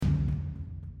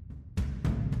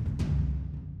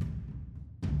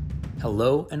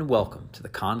Hello and welcome to the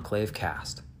Conclave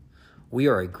Cast. We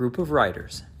are a group of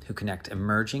writers who connect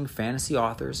emerging fantasy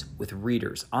authors with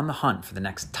readers on the hunt for the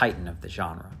next titan of the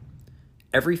genre.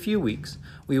 Every few weeks,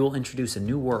 we will introduce a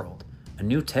new world, a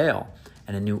new tale,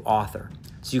 and a new author,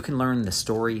 so you can learn the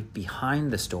story behind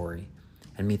the story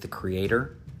and meet the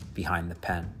creator behind the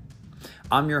pen.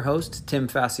 I'm your host, Tim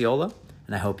Fasciola,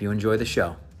 and I hope you enjoy the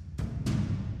show.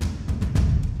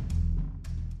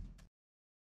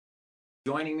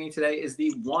 Joining me today is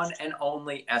the one and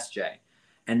only SJ.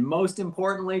 And most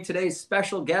importantly, today's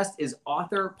special guest is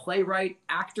author, playwright,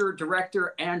 actor,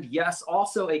 director, and yes,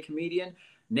 also a comedian,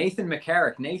 Nathan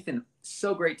Makaryk. Nathan,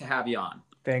 so great to have you on.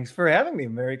 Thanks for having me.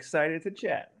 I'm very excited to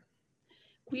chat.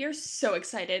 We are so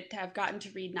excited to have gotten to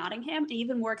read Nottingham, and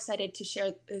even more excited to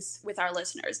share this with our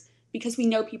listeners because we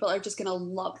know people are just going to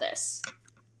love this.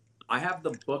 I have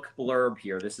the book blurb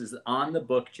here. This is on the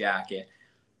book jacket.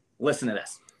 Listen to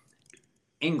this.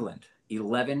 England,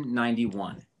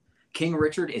 1191. King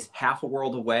Richard is half a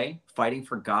world away, fighting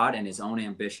for God and his own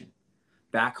ambition.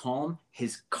 Back home,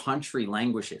 his country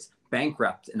languishes,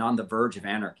 bankrupt and on the verge of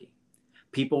anarchy.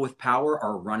 People with power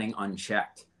are running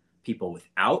unchecked. People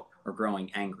without are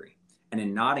growing angry. And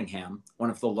in Nottingham,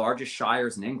 one of the largest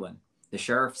shires in England, the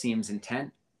sheriff seems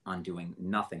intent on doing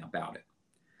nothing about it.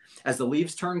 As the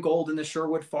leaves turn gold in the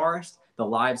Sherwood forest, the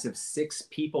lives of 6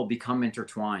 people become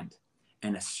intertwined.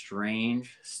 And a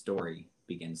strange story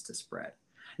begins to spread.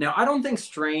 Now, I don't think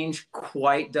strange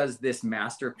quite does this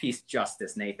masterpiece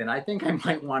justice, Nathan. I think I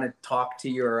might want to talk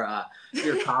to your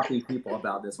copy people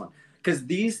about this one. Because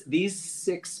these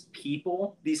 6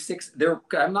 people,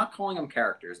 I'm not calling them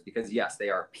characters because, yes,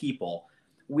 they are people.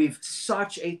 We've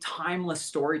such a timeless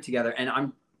story together. And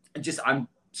I'm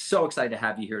so excited to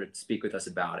have you here to speak with us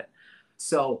about it.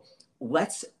 So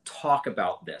let's talk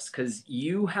about this because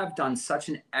you have done such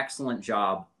an excellent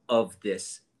job of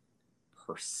this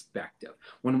perspective.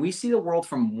 When we see the world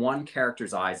from one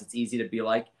character's eyes, it's easy to be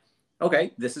like,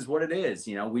 okay, this is what it is.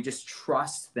 You know, we just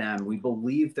trust them. We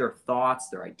believe their thoughts,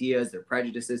 their ideas, their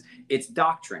prejudices. It's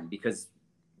doctrine because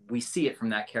we see it from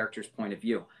that character's point of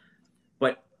view.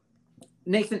 But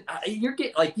Nathan, you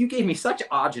gave me such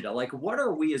agita. Like, what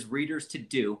are we as readers to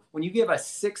do when you give us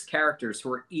 6 characters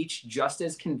who are each just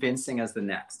as convincing as the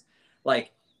next?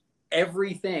 Like,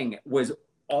 everything was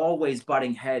always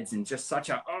butting heads and just such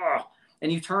a,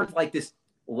 and you turned like this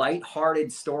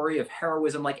lighthearted story of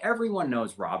heroism. Like, everyone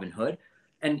knows Robin Hood,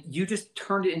 and you just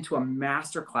turned it into a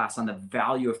masterclass on the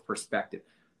value of perspective.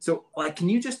 So, like, can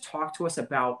you just talk to us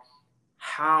about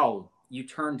how you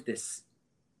turned this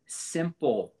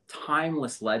simple,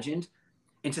 timeless legend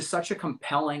into such a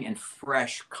compelling and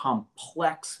fresh,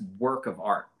 complex work of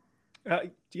art?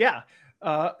 It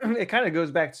kind of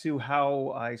goes back to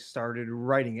how I started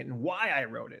writing it and why I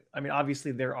wrote it. I mean,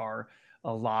 obviously there are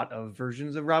a lot of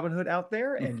versions of Robin Hood out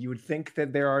there, and you would think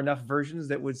that there are enough versions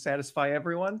that would satisfy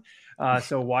everyone.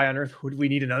 So why on earth would we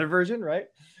need another version, right?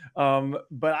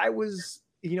 But I was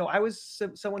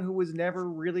someone who was never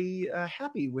really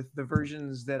happy with the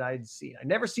versions that I'd seen. I'd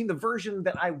never seen the version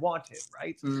that I wanted,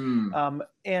 right?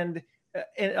 And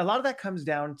a lot of that comes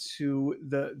down to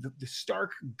the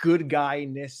stark good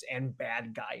guy-ness and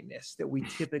bad guy-ness that we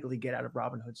typically get out of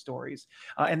Robin Hood stories.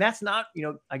 And that's not,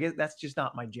 I guess that's just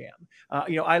not my jam.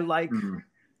 I like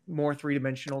more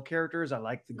 3-dimensional characters. I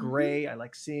like the gray. I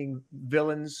like seeing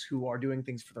villains who are doing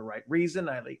things for the right reason.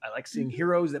 I like seeing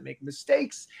heroes that make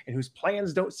mistakes and whose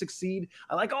plans don't succeed.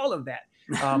 I like all of that.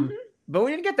 But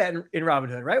we didn't get that in Robin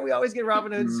Hood, right? We always get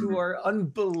Robin Hoods who are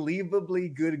unbelievably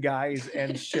good guys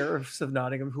and sheriffs of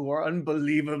Nottingham who are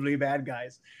unbelievably bad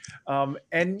guys.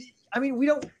 And I mean, we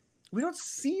don't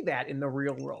see that in the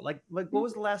real world. Like what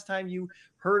was the last time you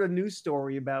heard a news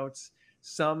story about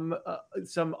some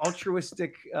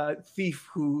altruistic thief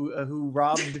who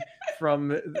robbed from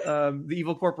the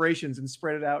evil corporations and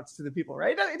spread it out to the people,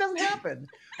 right? It doesn't happen.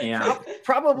 Yeah.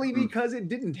 Probably because it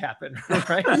didn't happen,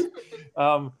 right?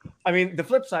 I mean, the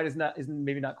flip side is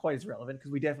maybe not quite as relevant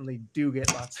because we definitely do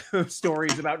get lots of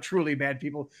stories about truly bad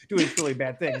people doing truly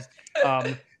bad things.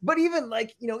 But even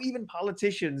even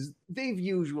politicians, they've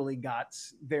usually got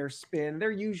their spin.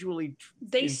 They're usually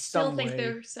they still think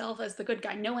themselves as the good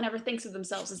guy. No one ever thinks of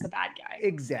themselves as the bad guy.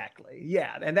 Exactly.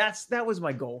 Yeah, and that was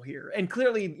my goal here. And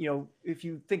clearly, if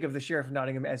you think of the Sheriff of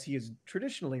Nottingham as he is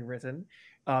traditionally written,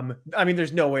 I mean,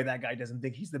 there's no way that guy doesn't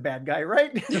think he's the bad guy,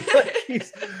 right?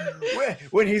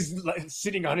 when he's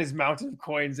sitting on his mountain of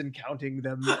coins and counting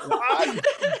them,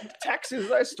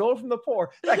 taxes I stole from the poor.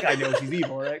 That guy knows he's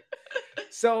evil, right?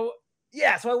 So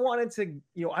I wanted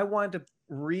to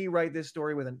rewrite this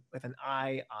story with an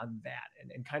eye on that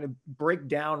and kind of break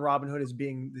down Robin Hood as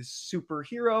being this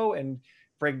superhero and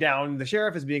break down the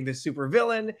sheriff as being this super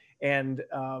villain, and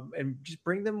just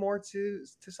bring them more to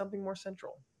something more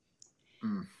central.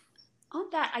 On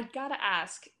that, I gotta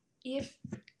ask, if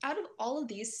out of all of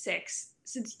these 6,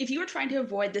 since if you were trying to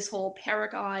avoid this whole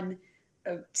Paragon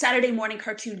Saturday morning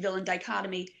cartoon villain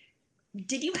dichotomy,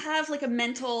 did you have like a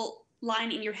mental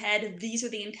line in your head of these are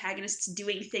the antagonists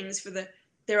doing things for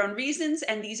their own reasons,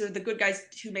 and these are the good guys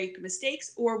who make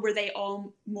mistakes, or were they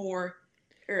all more,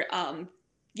 or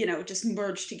just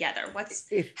merged together?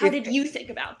 How did you think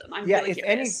about them? I'm really if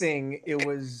curious. anything, it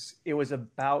was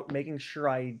about making sure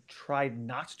I tried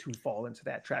not to fall into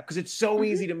that trap, because it's so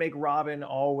easy to make Robin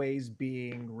always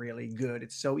being really good.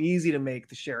 It's so easy to make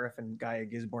the sheriff and Guy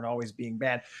of Gisborne always being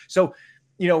bad. So,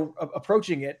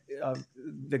 approaching it,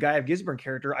 the Guy of Gisborne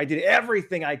character, I did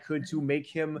everything I could to make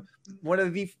him one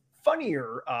of the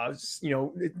funnier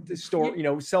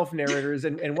self-narrators,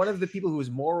 and one of the people who was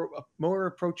more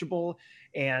approachable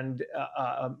and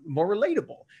more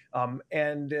relatable.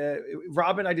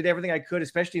 Robin, I did everything I could,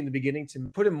 especially in the beginning, to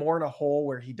put him more in a hole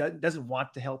where he doesn't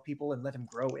want to help people, and let him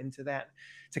grow into that,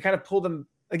 to kind of pull them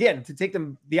again, to take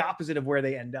them the opposite of where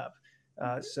they end up,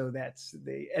 so that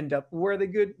they end up where they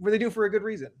do for a good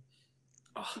reason.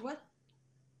 What?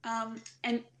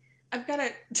 And I've got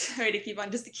to try to keep on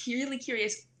just really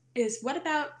curious. Is what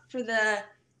about for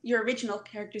your original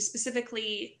characters,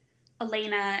 specifically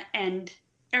Elena and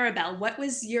Arabelle? What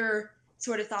was your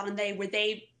sort of thought on they? Were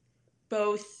they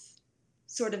both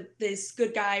sort of this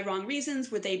good guy, wrong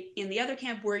reasons? Were they in the other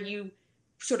camp? Were you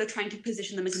sort of trying to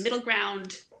position them as a middle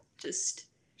ground? Just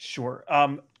sure.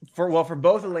 For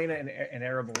both Elena and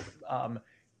Arabelle,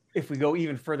 if we go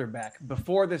even further back,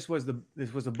 before this was a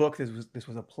book, this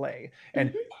was a play,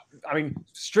 and I mean,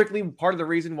 strictly part of the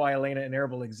reason why Elena and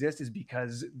Arabelle exist is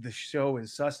because the show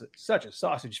is such a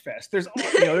sausage fest. There's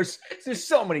there's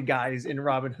so many guys in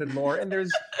Robin Hood lore, and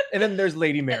then there's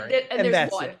Lady Mary, and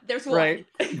that's one. There's one, right?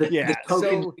 The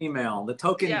token female, the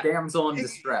token damsel in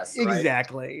distress, right?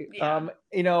 Exactly.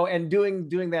 And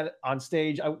doing that on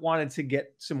stage, I wanted to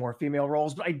get some more female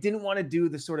roles, but I didn't want to do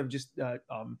the sort of just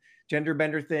gender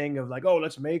bender thing of like, oh,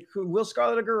 let's make Will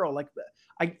Scarlet a girl.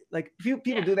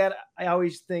 People do that. I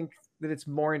always think that it's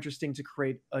more interesting to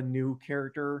create a new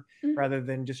character rather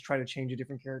than just try to change a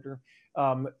different character.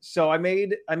 So I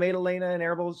made Elena and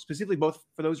Arabelle specifically both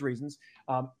for those reasons,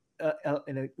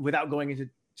 without going into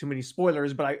too many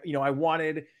spoilers. But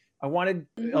I wanted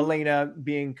Elena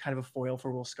being kind of a foil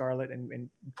for Will Scarlet and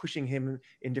pushing him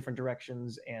in different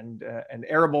directions, and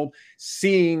Arabelle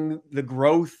seeing the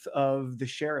growth of the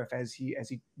sheriff as he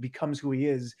becomes who he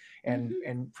is,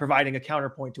 and providing a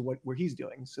counterpoint to where he's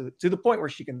doing, so to the point where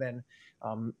she can then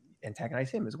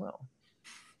antagonize him as well.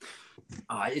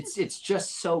 It's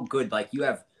just so good. Like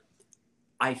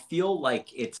I feel like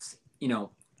it's,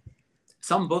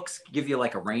 some books give you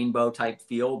like a rainbow type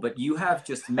feel, but you have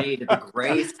just made the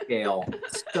grayscale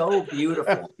so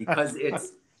beautiful, because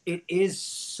it is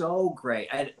so great.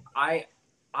 And I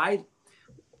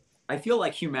feel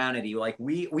like humanity, like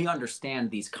we understand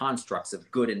these constructs of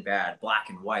good and bad, black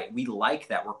and white. We like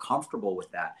that. We're comfortable with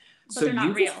that. But so they're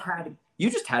not real. You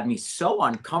just had me so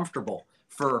uncomfortable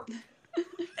for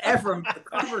cover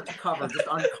to cover, just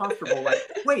uncomfortable. Like,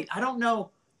 wait, I don't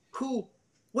know who.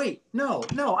 Wait, no,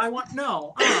 I want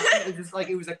no. It was like,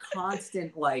 it was a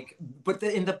constant, like, but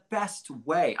in the best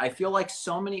way. I feel like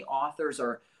so many authors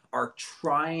are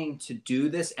trying to do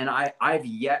this, and I've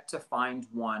yet to find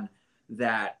one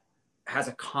that has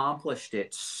accomplished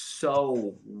it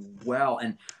so well.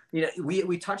 And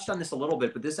we touched on this a little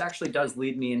bit, but this actually does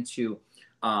lead me into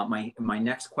my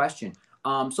next question.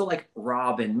 So like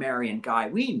Robin, Mary, and Guy,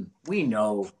 we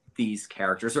know these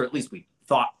characters, or at least we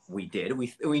thought we did.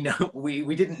 We know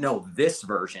we didn't know this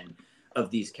version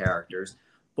of these characters,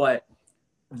 but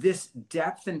this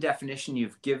depth and definition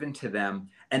you've given to them,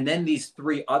 and then these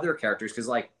 3 other characters, because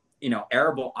like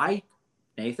Arabelle,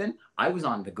 Nathan, I was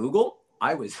on the Google,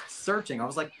 I was searching, I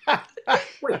was like,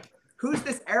 wait, who's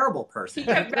this Arabelle person? He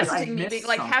kept messaging me being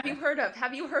like, have you heard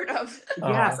of?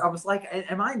 Yes, I was like,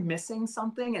 am I missing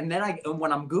something? And then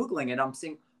when I'm Googling it, I'm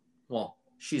seeing, well,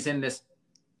 she's in this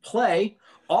play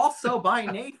also by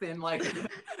Nathan,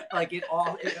 it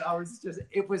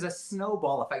was a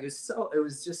snowball effect. It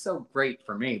was just so great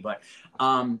for me. But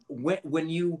when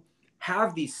you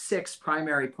have these 6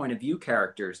 primary point of view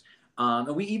characters,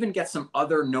 and we even get some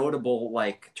other notable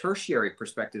like tertiary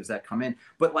perspectives that come in,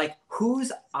 but like,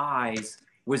 whose eyes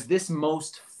was this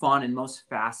most fun and most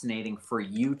fascinating for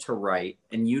you to write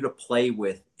and you to play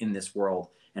with in this world,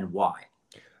 and why?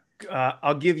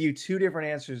 I'll give you 2 different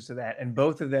answers to that, and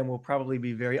both of them will probably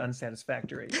be very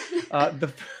unsatisfactory.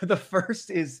 The first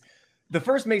is the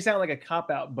first may sound like a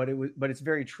cop-out, but it's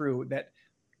very true that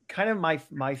kind of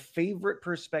my favorite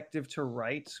perspective to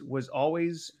write was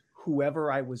always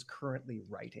whoever I was currently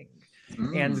writing.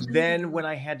 And then when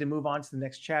I had to move on to the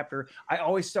next chapter, I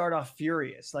always start off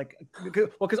furious, like,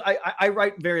 because I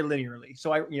write very linearly.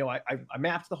 So I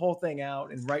mapped the whole thing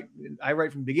out and I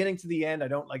write from beginning to the end. I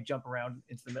don't like jump around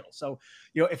into the middle. So,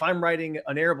 if I'm writing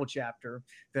an Arable chapter,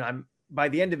 then by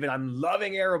the end of it, I'm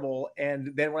loving Arable.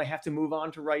 And then when I have to move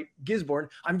on to write Gisborne,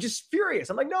 I'm just furious.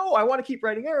 I'm like, no, I want to keep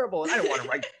writing Arable. And I don't want to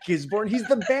write Gisborne. He's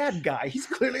the bad guy. He's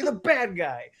clearly the bad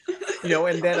guy.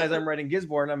 And then as I'm writing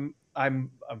Gisborne,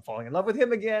 I'm falling in love with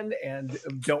him again and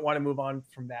don't want to move on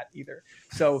from that either.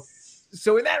 So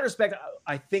in that respect,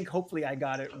 I think hopefully I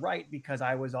got it right, because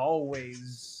I was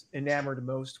always enamored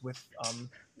most with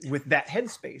that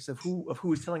headspace of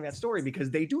who is telling that story,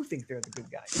 because they do think they're the good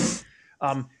guys.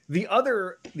 The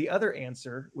other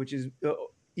answer, which is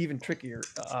even trickier,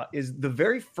 is the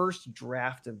very first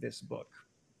draft of this book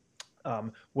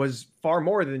was far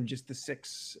more than just the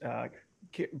 6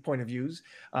 point of views.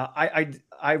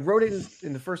 I wrote it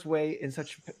in the first way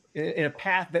in a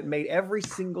path that made every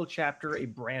single chapter a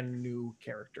brand new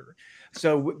character.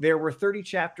 So there were 30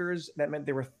 chapters. That meant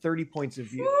there were 30 points of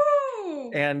view.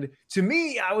 Woo! And to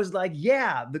me, I was like,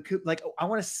 yeah, I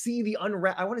want to see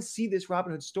I want to see this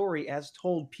Robin Hood story as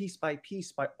told piece by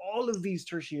piece by all of these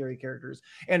tertiary characters.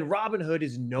 And Robin Hood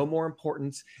is no more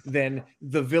important than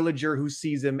the villager who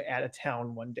sees him at a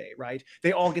town one day, right?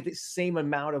 They all get the same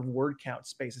amount of word count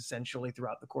space essentially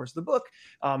throughout the course of the book,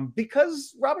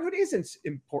 because Robin Hood isn't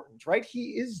important, right?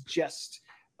 He is just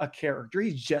a character.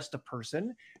 He's just a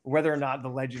person, whether or not the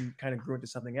legend kind of grew into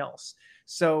something else.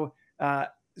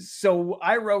 So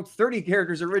I wrote 30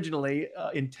 characters originally,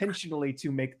 intentionally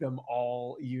to make them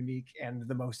all unique and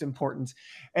the most important.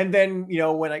 And then,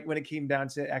 when it came down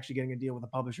to actually getting a deal with the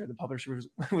publisher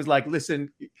was like, listen,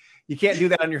 you can't do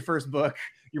that on your first book.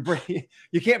 You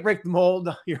can't break the mold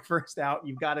on your first out.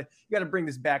 You got to bring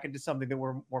this back into something that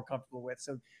we're more comfortable with.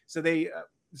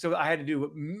 So I had to do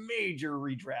major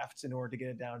redrafts in order to get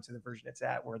it down to the version it's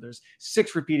at, where there's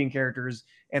 6 repeating characters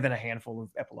and then a handful of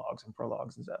epilogues and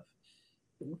prologues and stuff.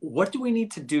 What do we need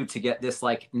to do to get this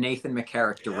like Nathan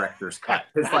Makaryk director's cut?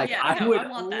 Because I would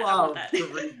love to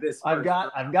read this. I've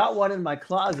got one in my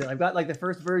closet. I've got like the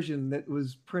first version that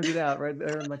was printed out right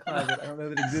there in my closet. I don't know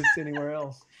that it exists anywhere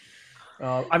else.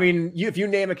 If you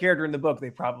name a character in the book,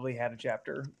 they probably had a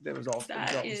chapter that was all.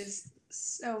 That is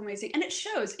so amazing, and it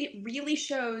shows. It really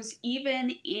shows,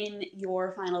 even in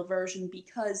your final version,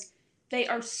 because they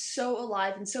are so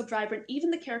alive and so vibrant. Even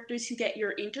the characters who get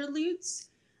your interludes,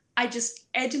 I just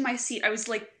edge in my seat. I was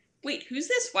like, wait, who's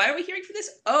this? Why are we hearing from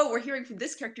this? Oh, we're hearing from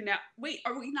this character now. Wait,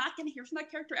 are we not going to hear from that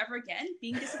character ever again?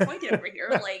 Being disappointed over here.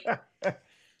 Like,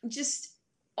 just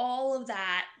all of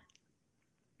that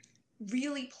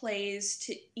really plays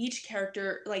to each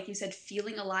character, like you said,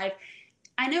 feeling alive.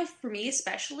 I know for me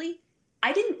especially,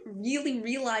 I didn't really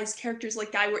realize characters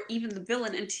like Guy were even the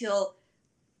villain until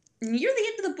near the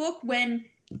end of the book, when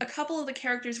a couple of the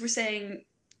characters were saying,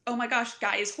 oh my gosh,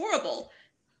 Guy is horrible,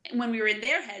 when we were in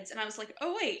their heads, and I was like,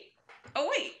 oh wait,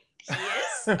 he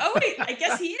is? Oh wait, I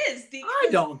guess he is. I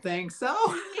don't think so.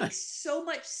 It makes so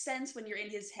much sense when you're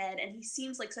in his head, and he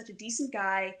seems like such a decent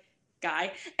guy,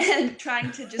 and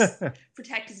trying to just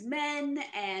protect his men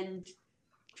and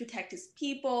protect his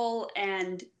people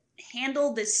and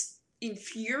handle this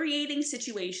infuriating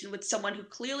situation with someone who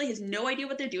clearly has no idea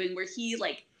what they're doing, where he's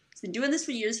been doing this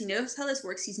for years, he knows how this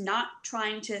works, he's not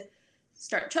trying to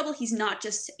start trouble, he's not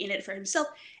just in it for himself.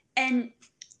 And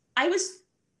I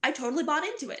totally bought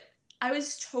into it. I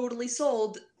was totally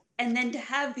sold. And then to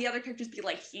have the other characters be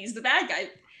like, he's the bad guy,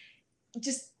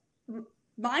 just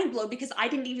mind blown, because I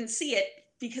didn't even see it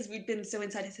because we'd been so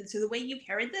inside his head. So the way you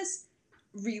carried this,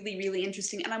 really, really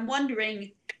interesting. And I'm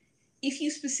wondering if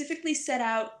you specifically set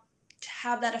out to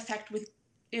have that effect with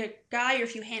Guy, or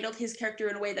if you handled his character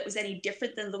in a way that was any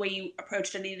different than the way you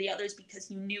approached any of the others,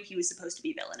 because you knew he was supposed to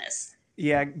be villainous.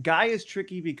 Yeah, Guy is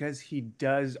tricky because he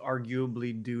does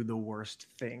arguably do the worst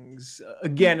things.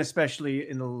 Again, especially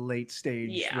in the late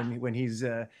stage, when he's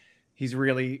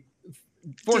really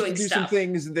forced to do some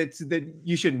things that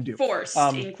you shouldn't do. Forced,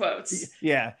 in quotes.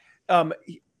 Yeah.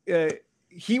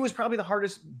 He was probably the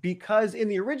hardest because in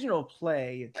the original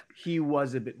play, he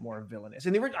was a bit more villainous.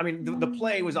 In the original, the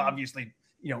play was obviously,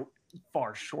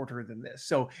 far shorter than this.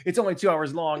 So it's only 2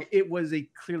 hours long. It was a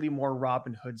clearly more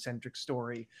Robin Hood centric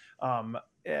story.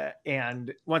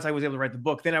 And once I was able to write the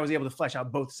book, then I was able to flesh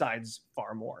out both sides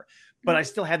far more. But I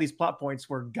still had these plot points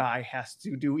where Guy has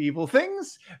to do evil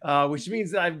things, which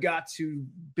means that I've got to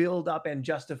build up and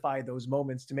justify those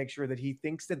moments to make sure that he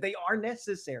thinks that they are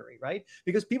necessary, right?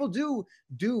 Because people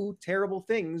do terrible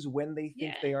things when they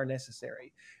think they are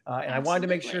necessary. And I wanted to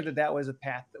make sure that that was a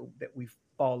path that we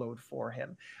followed for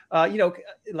him.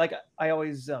 Like I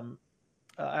always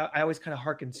kind of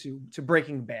hearken to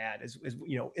Breaking Bad as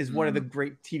one of the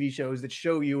great TV shows that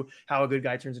show you how a good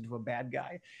guy turns into a bad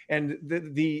guy. And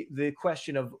the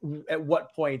question of at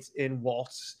what point in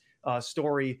Walt's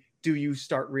story do you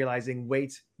start realizing,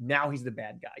 wait, now he's the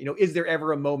bad guy? Is there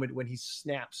ever a moment when he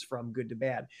snaps from good to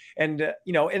bad? And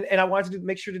and I wanted to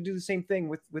make sure to do the same thing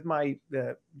with my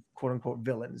quote unquote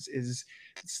villains, is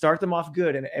start them off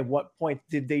good, and at what point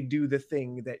did they do the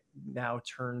thing that now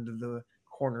turned the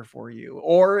corner for you,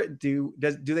 or do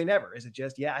they never? Is it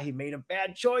just, he made a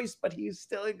bad choice, but he's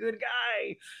still a good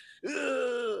guy?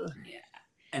 Ugh. Yeah.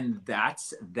 And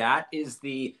that is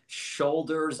the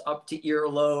shoulders up to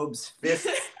earlobes, fists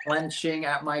clenching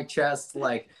at my chest,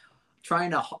 like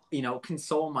trying to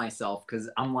console myself, because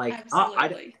I'm like,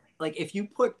 like if you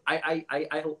put, I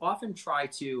often try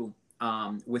to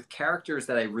with characters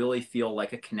that I really feel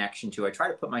like a connection to, I try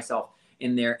to put myself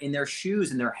in their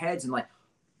shoes, in their heads, and like,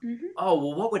 oh,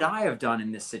 well, what would I have done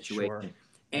in this situation? Sure.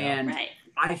 And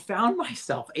I found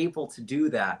myself able to do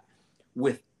that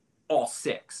with all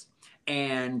 6.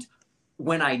 And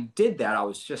when I did that, I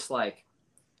was just like,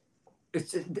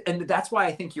 and that's why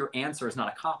I think your answer is not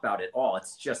a cop-out at all.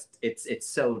 It's just, it's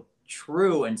so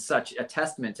true and such a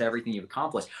testament to everything you've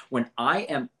accomplished. When I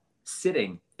am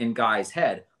sitting in Guy's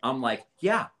head, I'm like,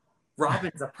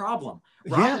 Robin's a problem.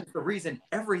 Robin's the reason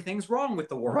everything's wrong with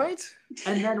the world. Right.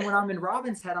 And then when I'm in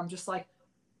Robin's head, I'm just like,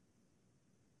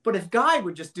 but if Guy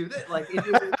would just do this, like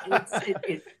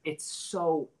it's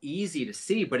so easy to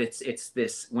see, but it's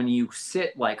this, when you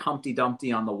sit like Humpty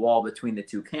Dumpty on the wall between the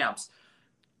two camps,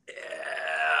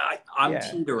 I'm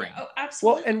teetering. Oh,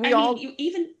 absolutely. Well, and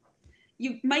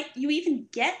you even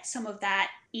get some of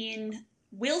that in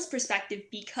Will's perspective,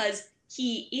 because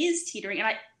he is teetering.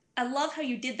 And I love how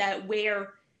you did that,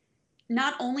 where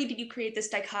not only did you create this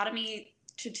dichotomy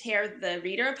to tear the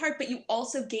reader apart, but you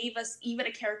also gave us even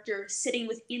a character sitting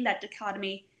within that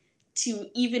dichotomy to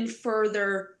even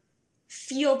further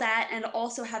feel that, and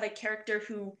also have a character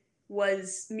who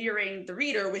was mirroring the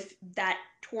reader with that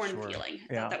torn feeling.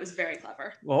 I thought that was very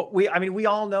clever. Well, we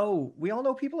all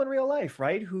know people in real life,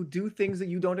 right, who do things that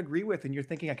you don't agree with, and you're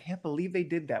thinking, I can't believe they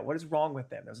did that. What is wrong with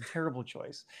them? That was a terrible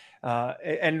choice. We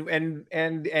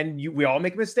all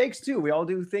make mistakes too. We all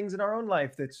do things in our own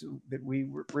life that we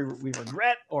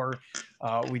regret, or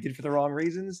we did for the wrong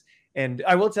reasons. And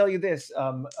I will tell you this,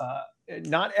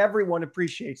 not everyone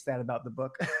appreciates that about the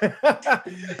book.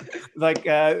 Like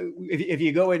if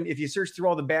you go and if you search through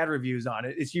all the bad reviews on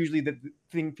it, it's usually the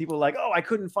thing people are like, oh, I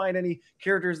couldn't find any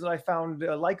characters that I found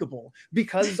likable,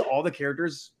 because all the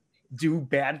characters do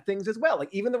bad things as well. Like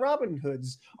even the Robin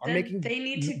Hoods are they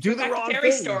need to do go the back wrong to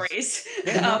fairy things. Stories.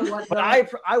 But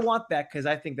I want that, because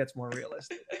I think that's more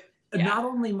realistic. Not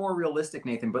only more realistic,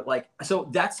 Nathan, but like, so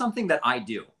that's something that I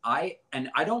do.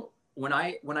 When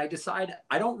I decide,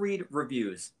 I don't read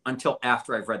reviews until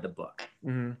after I've read the book.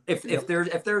 Mm-hmm. If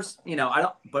there's I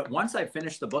don't, but once I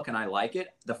finish the book and I like it,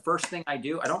 the first thing I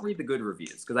do, I don't read the good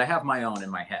reviews, because I have my own in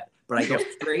my head, but I go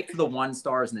straight to the 1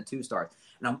 stars and the 2 stars.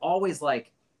 And I'm always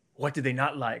like, what did they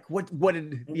not like? What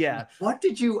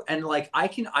did you, and like, I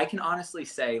can honestly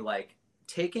say, like,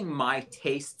 taking my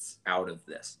tastes out of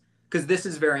this, because this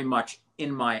is very much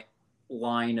in my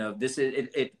line of this,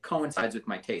 it coincides with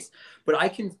my taste, but I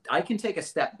can take a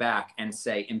step back and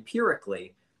say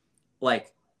empirically,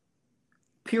 like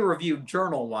peer-reviewed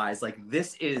journal wise, like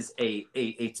this is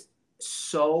it's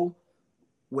so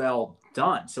well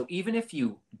done. So even if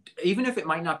it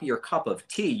might not be your cup of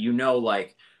tea,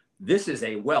 like this is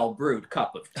a well brewed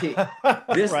cup of tea.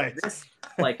 This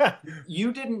like,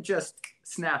 you didn't just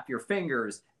snap your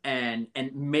fingers and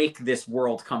make this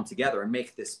world come together and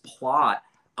make this plot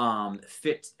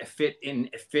fit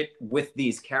with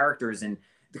these characters, and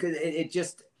because it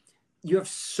just, you have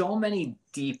so many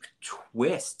deep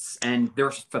twists, and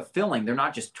they're fulfilling. They're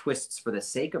not just twists for the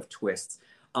sake of twists.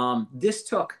 This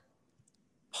took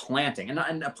planning, and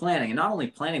not only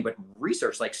planning, but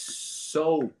research, like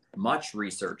so much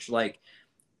research. Like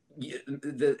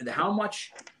how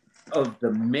much of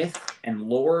the myth and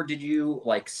lore did you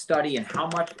like study, and how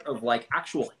much of like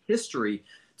actual history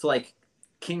to like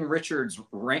King Richard's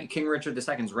reign, King Richard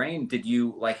II's reign, did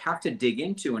you like have to dig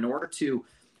into in order to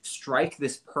strike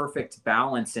this perfect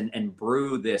balance and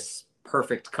brew this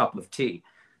perfect cup of tea?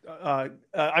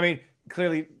 I mean,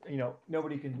 clearly,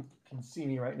 nobody can see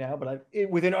me right now, but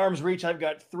within arm's reach, I've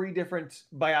got 3 different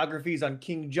biographies on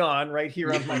King John right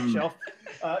here on my shelf.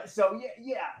 So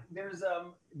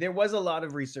there was a lot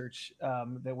of research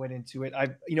that went into it.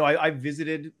 I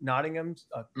visited Nottingham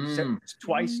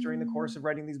twice during the course of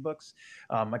writing these books.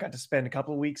 I got to spend a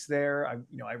couple of weeks there.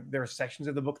 There are sections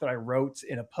of the book that I wrote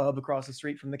in a pub across the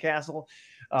street from the castle.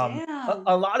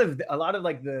 A lot of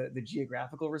like the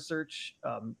geographical research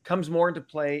comes more into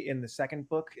play in the second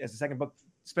book, as the second book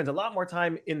spends a lot more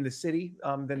time in the city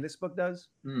than this book does.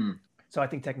 So I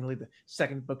think technically the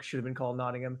second book should have been called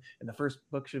Nottingham, and the first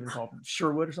book should have been called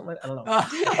Sherwood or something like that.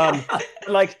 I don't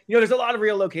know. There's a lot of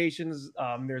real locations.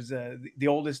 There's the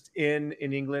oldest inn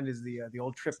in England is the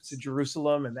old trip to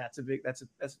Jerusalem, and that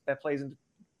plays into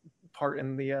part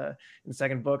in the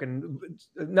second book, and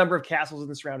a number of castles in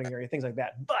the surrounding area, things like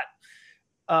that.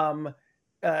 But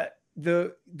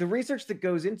the research that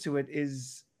goes into it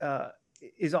is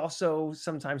also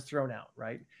sometimes thrown out,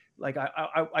 right? Like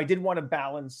I did want to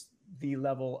balance the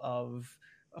level of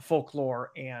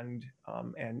folklore and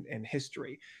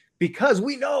history, because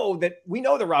we know that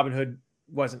Robin Hood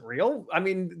wasn't real. I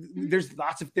mean, there's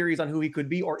lots of theories on who he could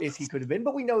be or if he could have been,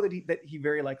 but we know that he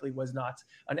very likely was not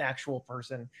an actual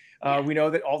person. We know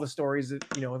that all the stories that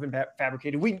have been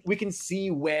fabricated. We can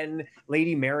see when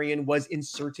Lady Marian was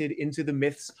inserted into the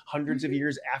myths hundreds of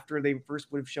years after they first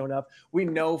would have shown up. We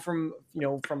know from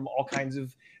all kinds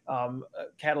of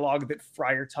catalog that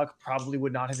Friar Tuck probably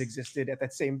would not have existed at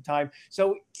that same time.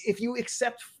 So if you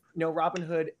accept Robin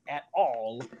Hood at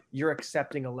all, you're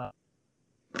accepting a level.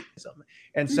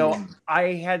 And so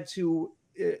I had to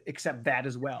accept that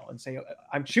as well and say,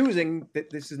 I'm choosing that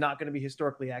this is not going to be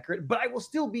historically accurate, but I will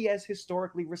still be as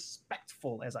historically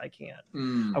respectful as I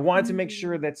can. I wanted to make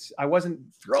sure that I wasn't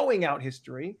throwing out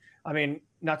history. I mean,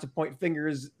 not to point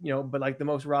fingers, but like the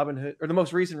most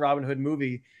recent Robin Hood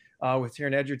movie with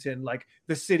Taron Egerton, like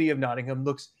the city of Nottingham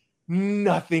looks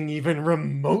nothing even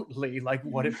remotely like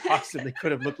what it possibly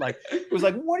could have looked like. It was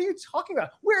like, what are you talking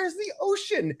about? Where is the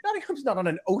ocean? Nottingham's not on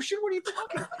an ocean. What are you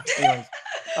talking about?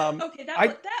 Anyways, okay,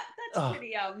 that's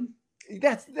pretty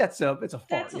that's a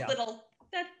fart.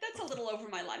 That's a little over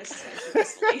my line of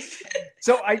disbelief.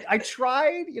 So I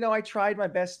tried my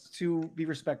best to be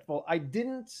respectful. I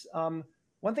didn't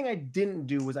one thing I didn't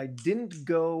do was I didn't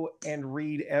go and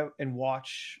read and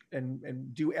watch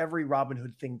and do every Robin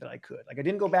Hood thing that I could. Like I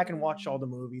didn't go back and watch all the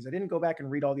movies. I didn't go back and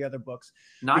read all the other books.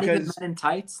 Not even Men in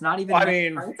Tights. Not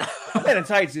even. Men in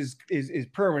Tights is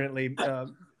permanently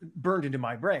burned into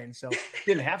my brain, so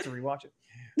didn't have to rewatch it.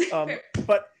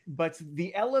 But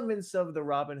the elements of the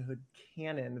Robin Hood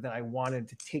canon that I wanted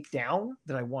to take down,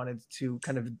 that I wanted to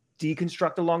kind of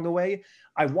deconstruct along the way,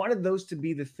 I wanted those to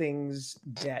be the things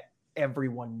that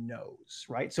everyone knows,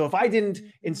 right? So if I didn't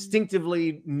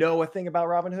instinctively know a thing about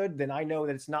Robin Hood, then I know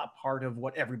that it's not part of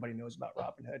what everybody knows about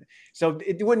Robin Hood. So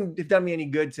it wouldn't have done me any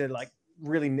good to like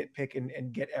really nitpick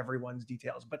and get everyone's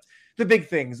details. But the big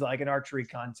things like an archery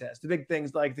contest, the big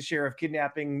things like the sheriff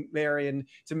kidnapping Marian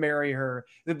to marry her,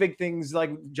 the big things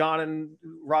like John and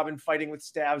Robin fighting with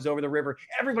staves over the river,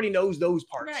 everybody knows those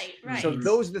parts. Right. So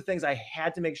those are the things I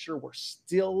had to make sure were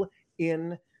still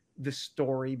in the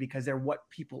story because they're what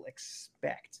people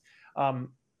expect.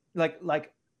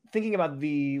 Like thinking about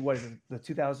the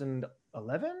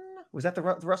 2011, was that the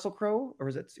Russell Crowe, or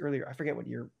was it earlier? I forget what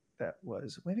year that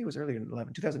was. Maybe it was earlier than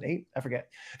 11, 2008. I forget.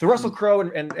 The Russell Crowe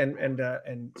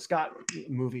and Scott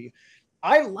movie.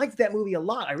 I liked that movie a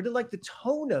lot. I really liked the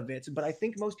tone of it, but I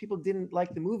think most people didn't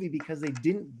like the movie because they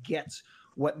didn't get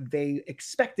what they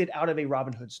expected out of a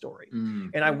Robin Hood story.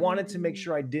 And I wanted to make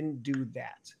sure I didn't do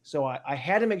that. So I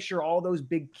had to make sure all those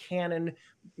big canon,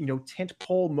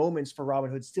 tentpole moments for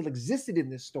Robin Hood still existed in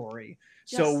this story.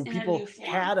 So people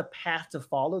had a path to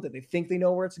follow, that they think they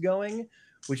know where it's going,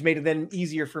 which made it then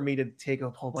easier for me to take a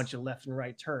whole bunch of left and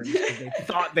right turns because they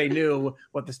thought they knew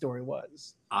what the story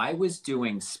was. I was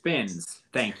doing spins,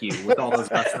 thank you, with all those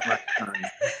left and right turns.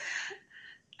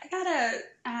 I gotta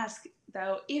ask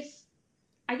though,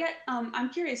 I'm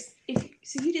curious,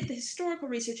 so you did the historical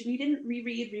research and you didn't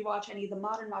rewatch any of the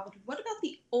modern Robin Hood. What about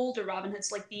the older Robin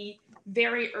Hoods, like the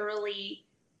very early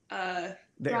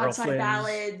broadside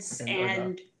ballads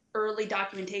and early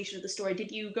documentation of the story?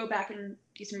 Did you go back and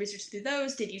do some research through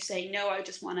those? Did you say, no, I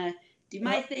just want to do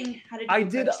my thing? How did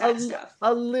you approach that stuff?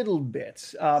 A little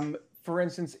bit. For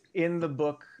instance, in the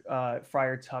book,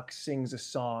 Friar Tuck sings a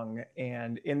song,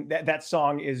 and in that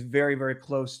song is very, very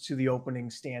close to the opening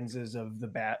stanzas of the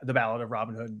Ballad of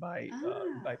Robin Hood by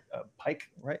Pike,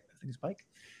 right? I think it's Pike,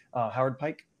 Howard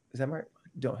Pike. Is that right?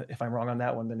 If I'm wrong on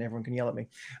that one, then everyone can yell at me.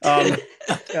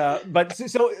 But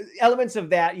so elements of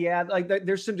that, yeah, like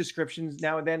there's some descriptions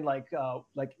now and then, like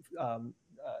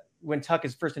when Tuck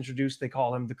is first introduced, they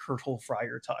call him the Curtal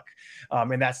Friar Tuck,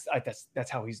 and that's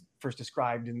how he's first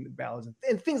described in the ballads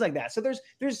and things like that. So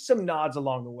there's some nods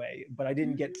along the way, but I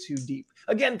didn't get too deep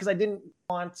again because I didn't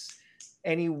want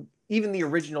even the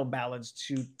original ballads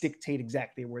to dictate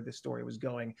exactly where the story was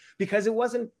going, because it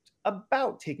wasn't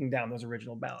about taking down those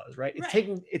original ballads, right?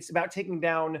 It's about taking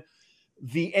down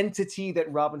the entity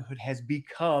that Robin Hood has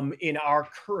become in our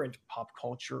current pop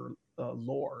culture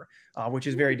lore, which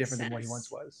is very different than what he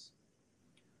once was.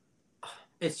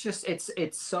 It's just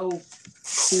it's so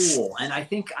cool, and I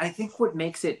think what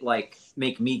makes it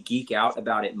make me geek out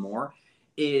about it more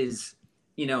is,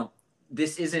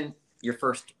 this isn't your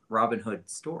first Robin Hood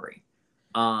story,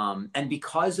 and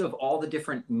because of all the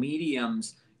different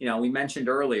mediums, we mentioned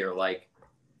earlier, like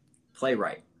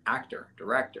playwright, actor,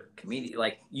 director, comedian,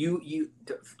 like you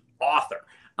author,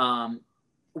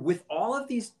 with all of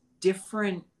these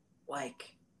different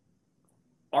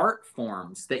art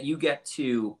forms that you get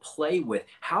to play with,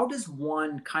 how does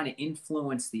one kind of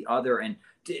influence the other? And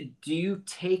do you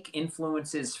take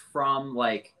influences from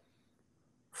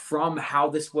how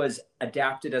this was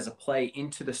adapted as a play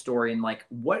into the story, and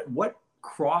what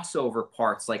crossover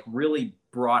parts really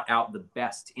brought out the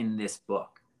best in this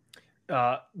book?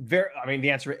 The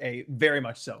answer A, very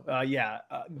much so.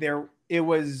 It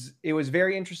was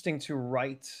very interesting to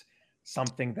write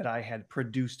something that I had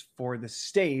produced for the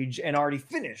stage and already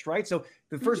finished, right? So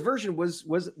the first version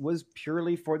was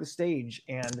purely for the stage,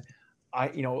 and a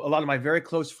lot of my very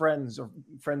close friends, or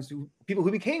people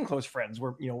who became close friends,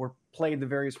 were played the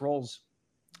various roles.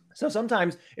 So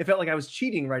sometimes it felt like I was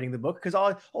cheating writing the book, because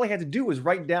all I had to do was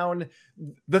write down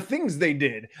the things they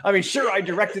did. I mean, sure, I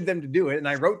directed them to do it and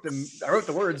I wrote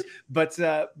the words, but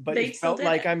it felt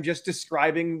like I'm just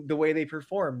describing the way they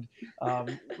performed,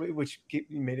 which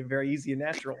made it very easy and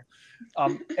natural.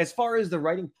 As far as the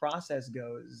writing process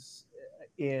goes,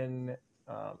 in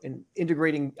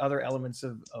integrating other elements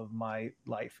of my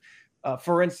life.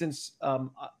 For instance,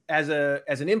 as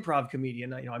an improv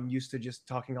comedian, I'm used to just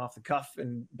talking off the cuff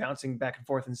and bouncing back and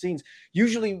forth in scenes.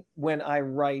 Usually when I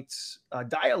write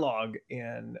dialogue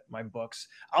in my books,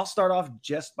 I'll start off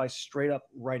just by straight up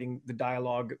writing the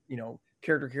dialogue,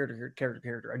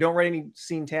 character. I don't write any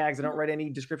scene tags. I don't write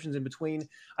any descriptions in between.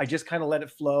 I just kind of let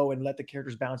it flow and let the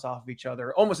characters bounce off of each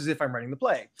other, almost as if I'm writing the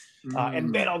play.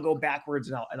 And then I'll go backwards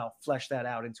and I'll flesh that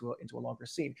out into a longer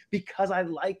scene, because I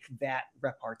like that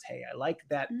repartee. I like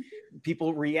that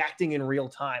people reacting in real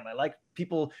time. I like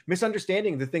people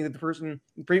misunderstanding the thing that the person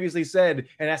previously said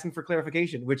and asking for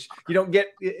clarification, which you don't get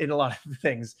in a lot of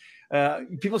things.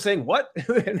 People saying what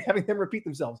and having them repeat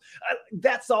themselves.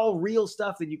 That's all real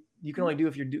stuff that you can only do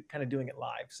if you're kind of doing it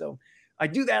live. So I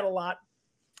do that a lot.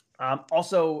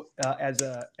 Also, as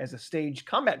a stage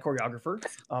combat choreographer,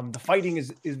 the fighting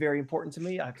is very important to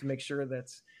me. I have to make sure that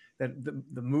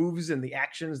the moves and the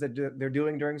actions that they're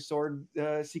doing during sword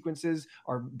sequences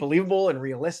are believable and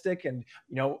realistic, and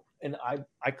and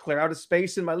I clear out a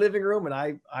space in my living room and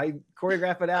I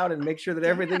choreograph it out and make sure that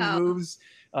everything moves,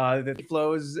 that it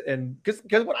flows. And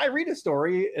because when I read a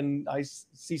story and I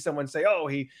see someone say, oh,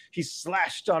 he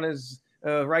slashed on his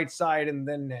right side and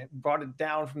then brought it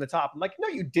down from the top, I'm like, no,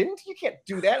 you didn't. You can't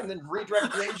do that and then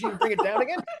redirect the energy and bring it down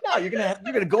again. No, you're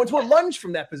gonna go into a lunge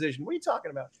from that position. What are you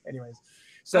talking about? Anyways.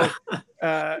 So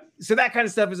that kind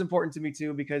of stuff is important to me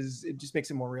too, because it just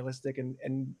makes it more realistic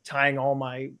and tying all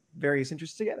my various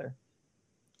interests together.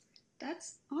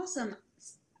 That's awesome.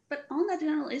 But on that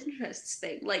general interests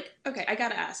thing, okay, I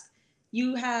gotta ask,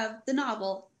 you have the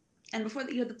novel, and before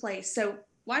that you had the play. So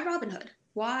why Robin Hood?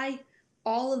 Why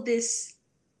all of this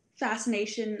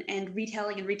fascination and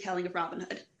retelling of Robin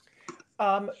Hood?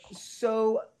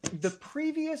 So the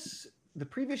previous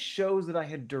shows that I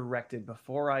had directed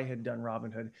before I had done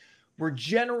Robin Hood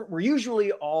were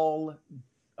usually all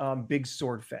big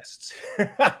sword fests.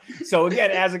 So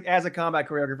again, as a combat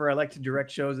choreographer, I like to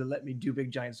direct shows that let me do big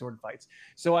giant sword fights.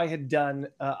 So I had done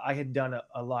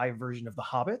a live version of The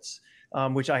Hobbits,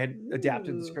 which I had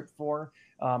adapted the script for.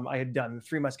 I had done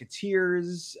Three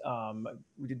Musketeers.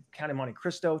 We did Count of Monte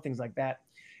Cristo, things like that.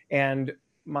 And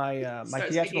my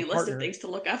theatrical partner, list of things to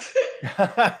look up.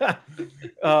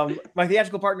 My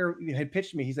theatrical partner had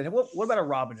pitched me. He said, "What about a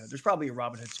Robin Hood? There's probably a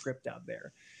Robin Hood script out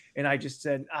there." And I just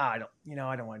said, I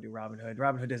don't want to do Robin Hood.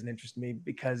 Robin Hood doesn't interest me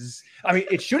because, I mean,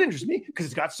 it should interest me because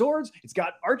it's got swords, it's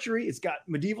got archery, it's got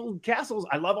medieval castles.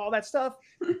 I love all that stuff.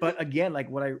 But again, like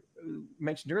what I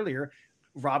mentioned earlier,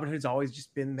 Robin Hood's always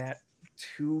just been that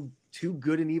too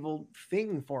good and evil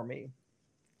thing for me.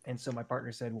 And so my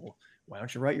partner said, well, why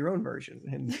don't you write your own version?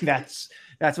 And that's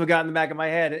what got in the back of my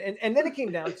head. And then it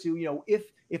came down to,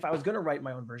 if I was going to write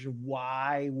my own version,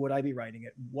 why would I be writing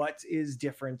it? What is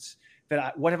different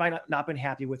what have I not been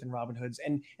happy with in Robin Hood's?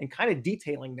 And kind of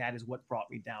detailing that is what brought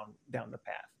me down the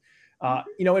path.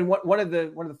 And one of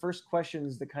the first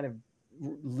questions that kind of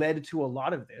led to a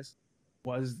lot of this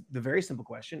was the very simple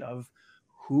question of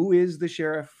who is the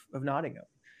Sheriff of Nottingham?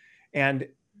 And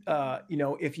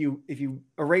if you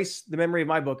erase the memory of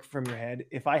my book from your head,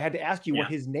 if I had to ask you what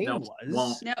his name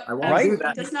was, right? He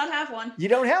does not have one. You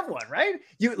don't have one, right?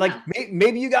 You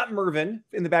maybe you got Mervyn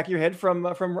in the back of your head from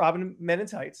Robin Men in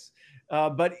Tights,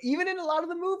 but even in a lot of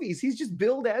the movies, he's just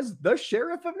billed as the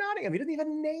Sheriff of Nottingham. He doesn't even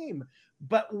have a name,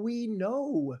 but we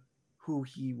know who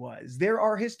he was. There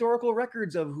are historical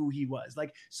records of who he was.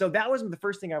 So that was the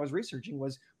first thing I was researching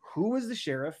was who was the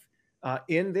sheriff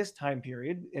in this time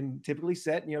period, and typically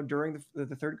set, during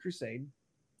the Third Crusade.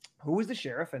 Who was the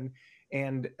sheriff,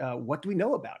 and what do we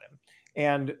know about him?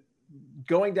 And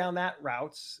going down that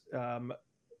route,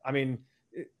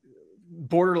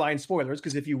 borderline spoilers,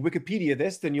 because if you Wikipedia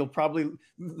this, then you'll probably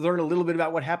learn a little bit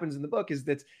about what happens in the book. Is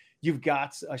that you've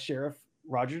got a sheriff,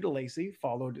 Roger de Lacy,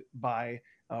 followed by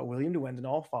William de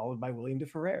Wendenall, followed by William de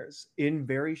Ferrers in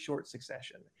very short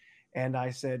succession. And I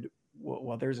said,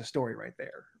 well, there's a story right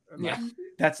there. Yeah,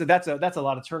 that's a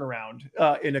lot of turnaround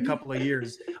in a couple of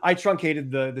years. I truncated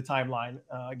the timeline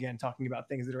again, talking about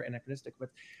things that are anachronistic, but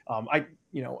I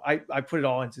put it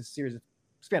all into a series of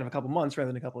span of a couple months rather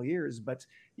than a couple of years. But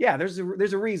yeah, there's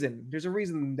a reason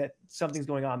that something's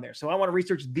going on there. So I want to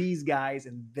research these guys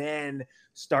and then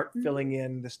start filling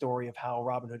in the story of how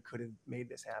Robin Hood could have made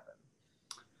this happen.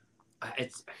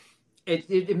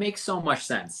 It makes so much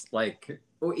sense. Like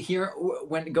here,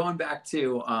 when going back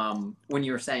to when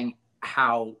you were saying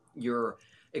how your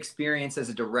experience as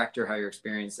a director, how your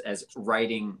experience as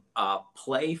writing a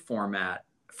play format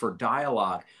for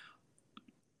dialogue,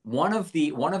 one of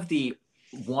the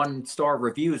 1-star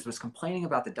reviews was complaining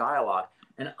about the dialogue,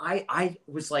 and I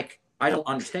was like, I don't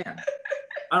understand.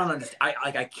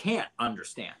 I can't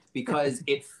understand, because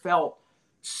it felt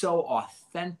so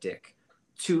authentic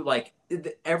to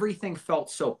everything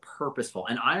felt so purposeful.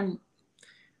 And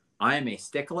I am a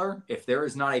stickler. If there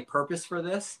is not a purpose for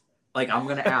this, I'm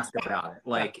going to ask about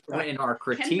it. In our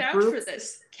critique group,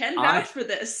 Ken vouch for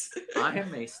this. I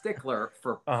am a stickler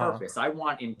for purpose. I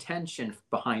want intention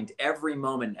behind every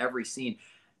moment, every scene,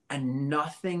 and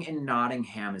nothing in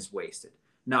Nottingham is wasted.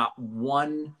 Not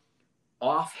one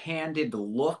offhanded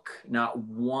look, not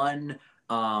one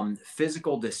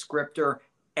physical descriptor.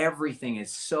 Everything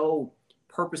is so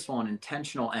purposeful and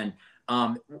intentional. And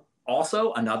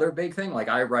also another big thing,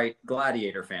 I write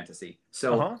gladiator fantasy,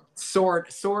 so sword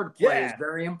play is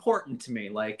very important to me,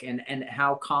 and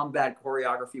how combat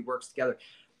choreography works together.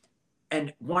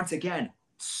 And once again,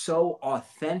 so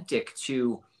authentic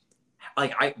to I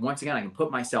can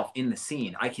put myself in the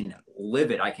scene, I can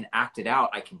live it, I can act it out,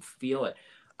 I can feel it.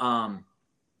 And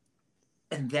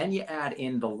then you add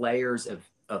in the layers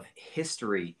of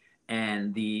history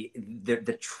and the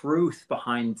truth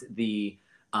behind the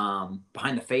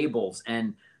fables,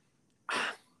 and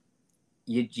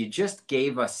you just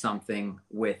gave us something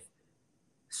with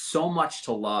so much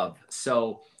to love.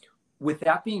 So with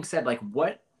that being said,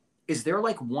 what is there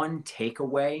one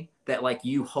takeaway that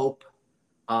you hope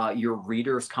your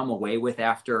readers come away with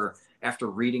after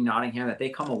reading Nottingham, that they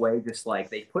come away just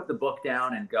they put the book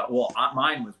down and go, well,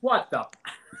 mine was what the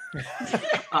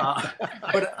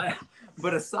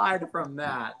but aside from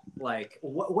that,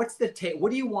 what's the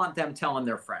what do you want them telling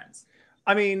their friends?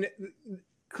 I mean,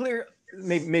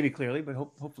 maybe clearly, but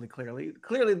hopefully clearly,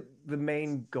 the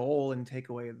main goal and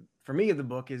takeaway for me of the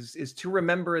book is to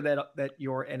remember that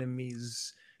your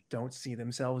enemies don't see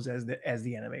themselves as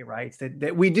the enemy, right?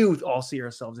 That we do all see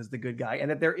ourselves as the good guy, and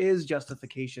that there is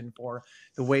justification for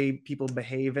the way people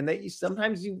behave, and that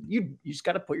sometimes you just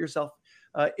got to put yourself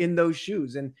in those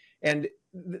shoes. And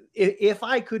if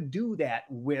I could do that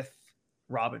with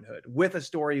Robin Hood, with a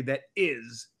story that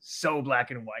is so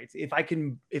black and white, if I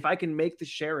can make the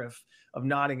Sheriff of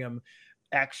Nottingham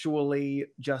actually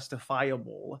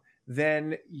justifiable,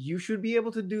 then you should be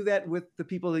able to do that with the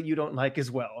people that you don't like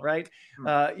as well, right?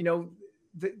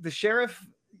 The sheriff,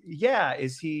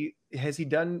 is he Has he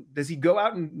done? Does he go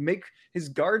out and make his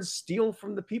guards steal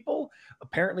from the people?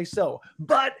 Apparently so.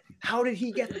 But how did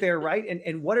he get there, right?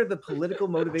 And what are the political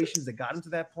motivations that got him to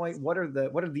that point? What are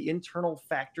the internal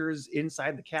factors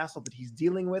inside the castle that he's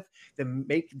dealing with that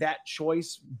make that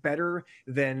choice better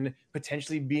than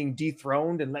potentially being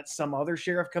dethroned and let some other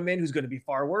sheriff come in who's going to be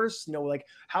far worse? You know, like,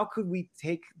 how could we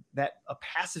take a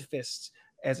pacifist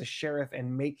as a sheriff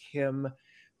and make him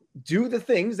do the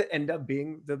things that end up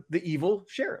being the evil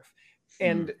sheriff?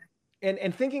 And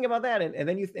thinking about that, and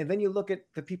then you look at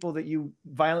the people that you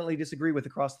violently disagree with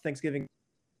across Thanksgiving.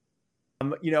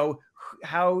 You know,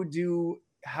 how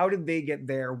did they get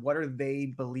there? What are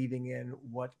they believing in?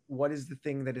 What is the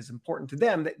thing that is important to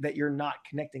them that you're not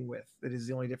connecting with? That is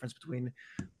the only difference between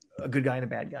a good guy and a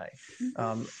bad guy.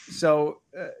 So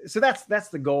that's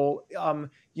the goal.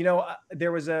 You know,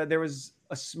 there was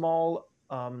a small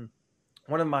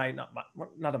one of my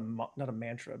not a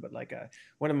mantra, but like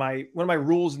one of my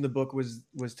rules in the book was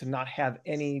to not have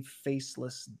any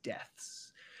faceless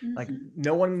deaths. Like,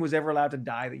 no one was ever allowed to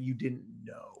die that you didn't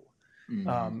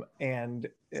know. And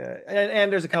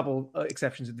there's a couple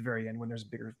exceptions at the very end when there's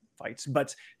bigger fights,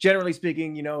 but generally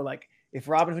speaking, you know, like, if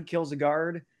Robin Hood kills a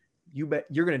guard, you bet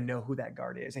you're going to know who that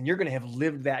guard is, and you're going to have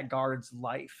lived that guard's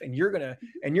life, and you're going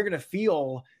to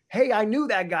feel, hey, I knew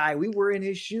that guy. We were in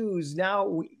his shoes.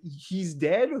 Now he's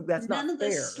dead. That's none not of fair.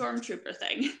 This stormtrooper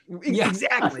thing. Yeah,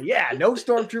 exactly. Yeah, no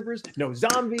stormtroopers, no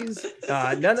zombies,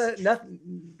 nothing.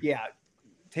 Yeah,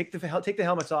 take the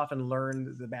helmets off and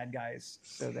learn the bad guys.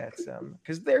 So that's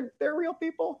because they're real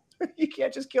people. You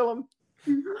can't just kill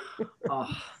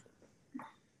them.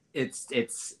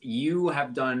 It's you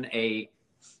have done a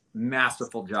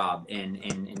masterful job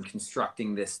in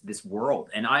constructing this world,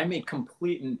 and I'm a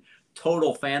complete and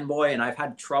total fanboy, and I've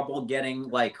had trouble getting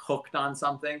like hooked on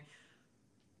something.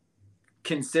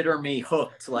 Consider me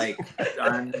hooked. Like,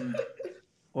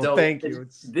 well, so thank you.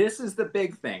 This is the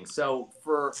big thing. So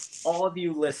for all of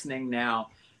you listening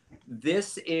now,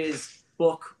 this is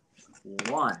book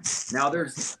 1. Now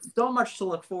there's so much to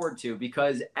look forward to,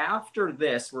 because after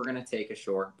this, we're going to take a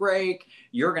short break.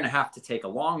 You're going to have to take a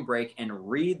long break and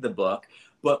read the book.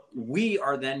 But we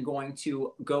are then going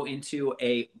to go into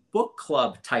a book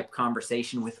club type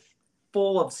conversation with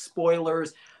full of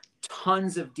spoilers,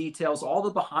 tons of details, all the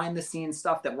behind the scenes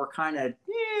stuff that we're kind of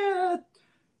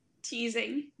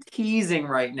teasing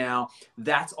right now.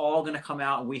 That's all going to come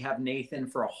out. And we have Nathan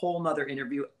for a whole nother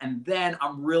interview. And then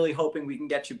I'm really hoping we can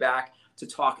get you back to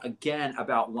talk again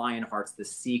about Lionhearts, the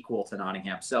sequel to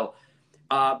Nottingham. So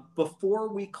before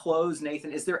we close,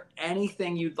 Nathan, is there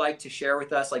anything you'd like to share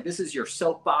with us? Like, this is your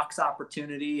soapbox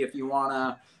opportunity. If you want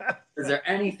to, is there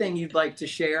anything you'd like to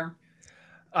share?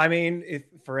 I mean, if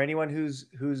for anyone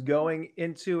who's going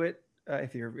into it,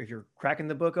 if you're cracking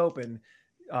the book open,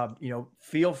 you know,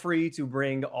 feel free to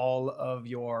bring all of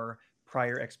your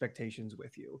prior expectations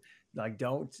with you. Like,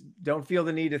 don't feel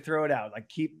the need to throw it out.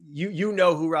 Like, you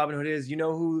know who Robin Hood is, you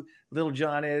know who Little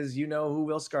John is, you know who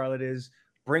Will Scarlet is.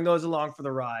 Bring those along for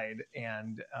the ride,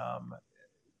 and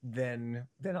then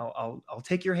I'll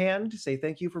take your hand, say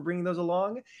thank you for bringing those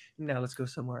along. Now let's go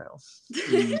somewhere else.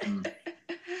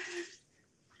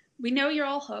 We know you're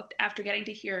all hooked after getting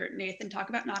to hear Nathan talk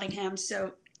about Nottingham,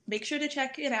 so make sure to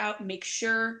check it out. Make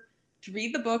sure to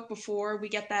read the book before we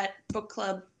get that book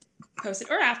club posted,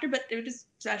 or after, but it's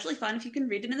actually fun if you can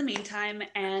read it in the meantime.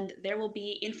 And there will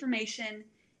be information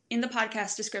in the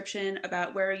podcast description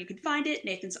about where you can find it,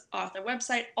 Nathan's author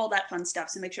website, all that fun stuff.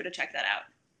 So make sure to check that out.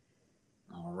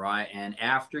 All right. And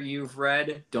after you've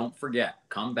read, don't forget,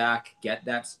 come back, get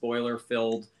that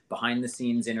spoiler-filled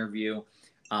behind-the-scenes interview.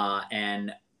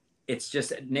 And it's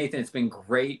just, Nathan, it's been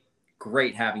great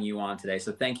having you on today.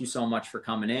 So thank you so much for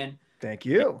coming in. Thank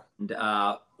you.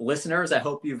 And listeners, I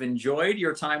hope you've enjoyed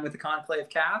your time with the Conclave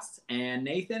cast and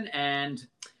Nathan, and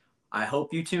I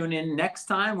hope you tune in next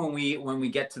time when we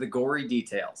get to the gory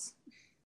details.